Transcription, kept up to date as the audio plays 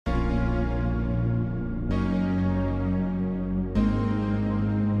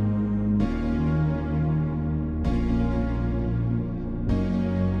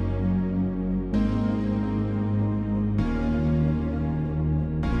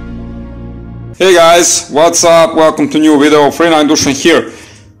Hey guys, what's up? Welcome to new video. Freinds here.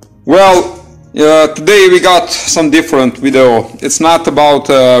 Well, today we got some different video. It's not about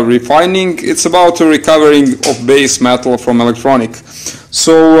refining, it's about recovering of base metal from electronic.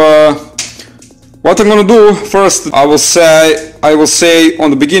 So what I'm gonna do first, I will say on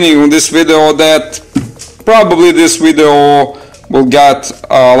the beginning of this video that probably this video will get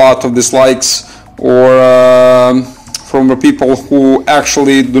a lot of dislikes or from the people who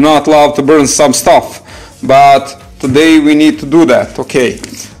actually do not love to burn some stuff, but today we need to do that. Okay,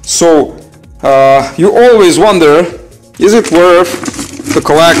 so you always wonder, is it worth to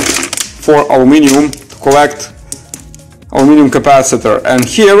collect for aluminium, to collect aluminium capacitor? And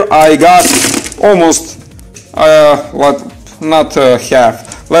here I got almost not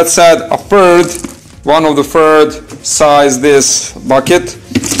half, let's add a third, one of the third size this bucket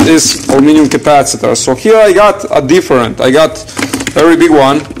is aluminium capacitor. So here I got a different, I got very big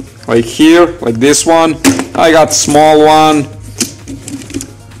one like here, like this one, I got small one,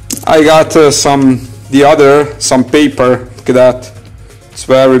 I got some paper, look at that, it's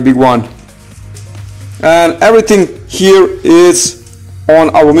very big one, and everything here is on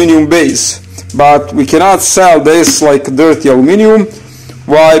aluminium base, but we cannot sell this like dirty aluminium.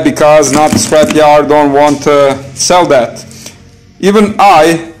 Why? Because not scrapyard don't want to sell that. Even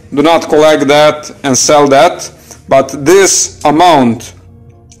I do not collect that and sell that, but this amount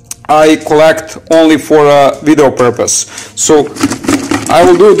I collect only for a video purpose. So I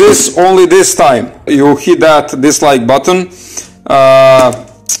will do this only this time. You hit that dislike button. I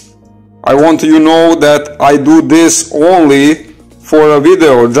want you to know that I do this only for a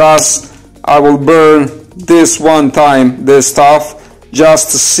video. Just I will burn this one time, this stuff,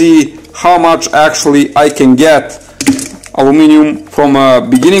 just to see how much actually I can get aluminium from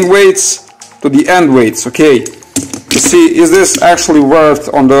beginning weights to the end weights. Okay, to see is this actually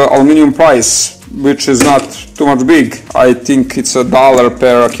worth on the aluminium price, which is not too much big. I think it's $1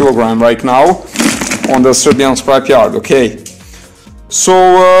 per kilogram right now on the Serbian scrapyard. Okay, so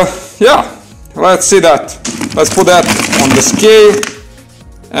yeah, let's see that. Let's put that on the scale,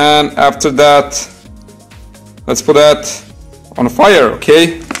 and after that let's put that on fire.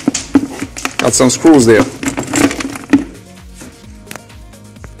 Okay, got some screws there.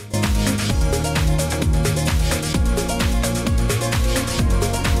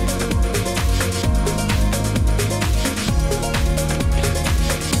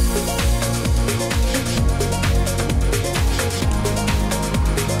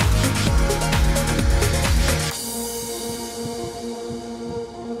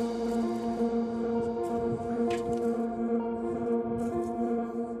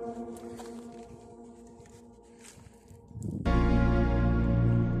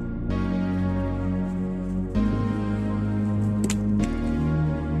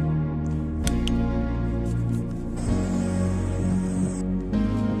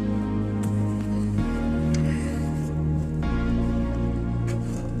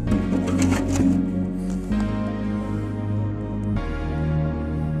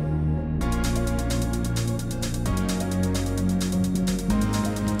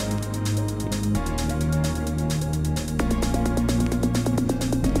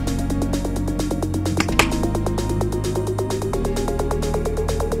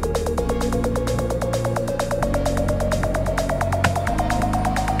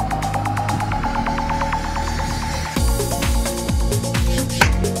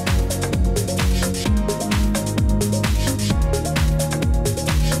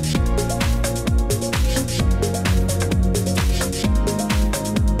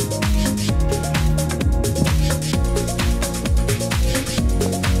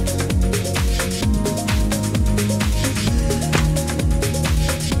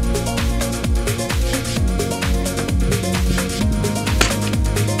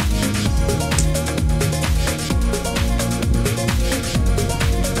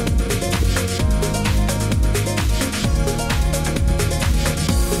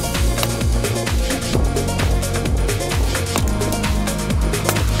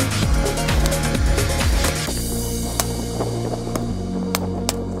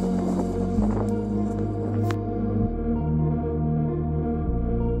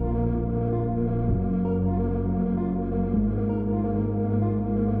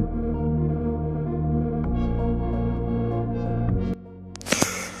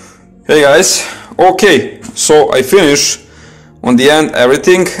 Hey guys, okay, so I finish on the end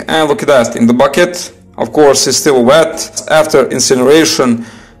everything, and look at that, in the bucket, of course it's still wet. After incineration,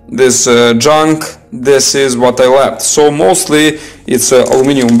 this junk, this is what I left. So mostly it's an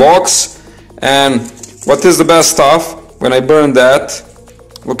aluminium box, and what is the best stuff when I burn that?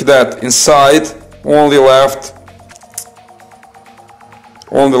 look at that, inside only left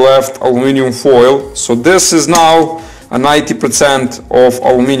aluminum foil. So this is now a 90% of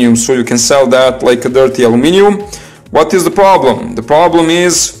aluminum, so you can sell that like a dirty aluminum. What is the problem? The problem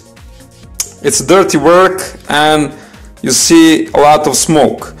is it's dirty work and you see a lot of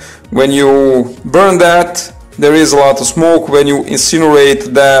smoke. When you burn that, there is a lot of smoke. When you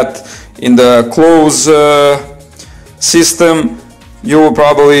incinerate that in the closed system, you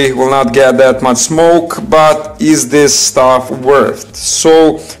probably will not get that much smoke. But is this stuff worth?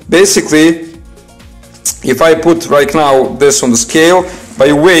 So basically, if I put right now this on the scale,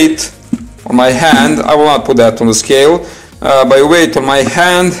 by weight on my hand, I will not put that on the scale, by weight on my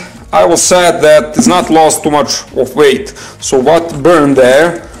hand, I will say that it's not lost too much of weight. So what burned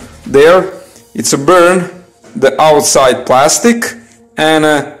there, it's a burn the outside plastic and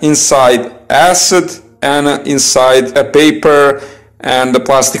inside acid and inside a paper and the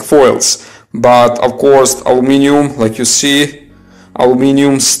plastic foils. But of course aluminum, like you see,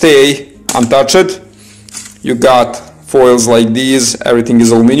 aluminum stay untouched. You got foils like these, everything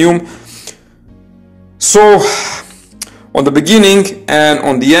is aluminum. So on the beginning and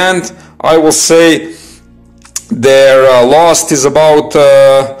on the end, I will say their loss is about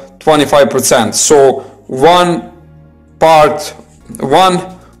 25%. So one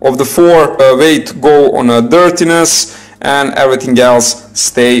of the four weight go on a dirtiness and everything else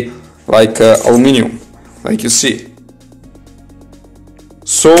stay like aluminum, like you see.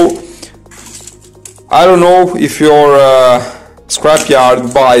 So I don't know if your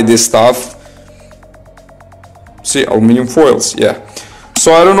scrapyard buy this stuff. See, aluminum foils, yeah.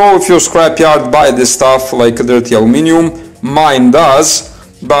 So I don't know if your scrapyard buy this stuff like a dirty aluminum. Mine does,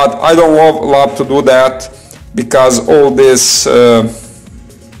 but I don't love to do that because all this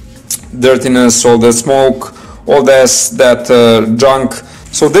dirtiness, all the smoke, all that junk.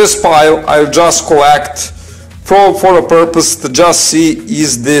 So this pile I'll just collect for a purpose to just see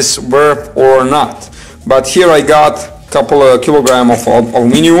is this worth or not. But here I got a couple of kilograms of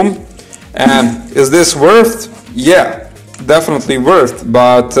aluminum, and is this worth? Yeah, definitely worth.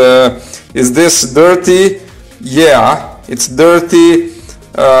 But is this dirty? Yeah, it's dirty.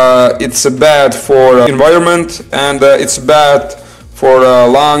 It's bad for environment, and it's bad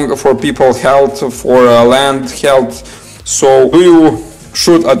for people health, for land health. So do you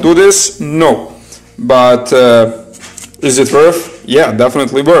should I do this? No. But is it worth? Yeah,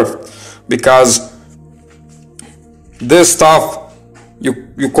 definitely worth, because this stuff,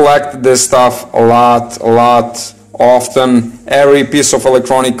 you collect this stuff a lot often. Every piece of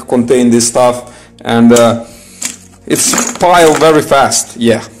electronic contains this stuff, and it's piled very fast.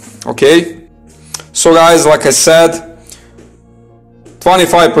 Yeah, okay. So guys, like I said,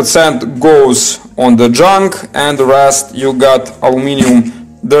 25% goes on the junk, and the rest you got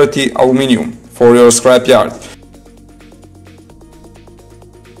aluminum, dirty aluminum for your scrapyard.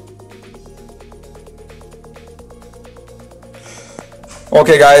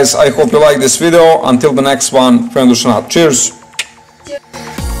 Okay guys, I hope you like this video. Until the next one, cheers.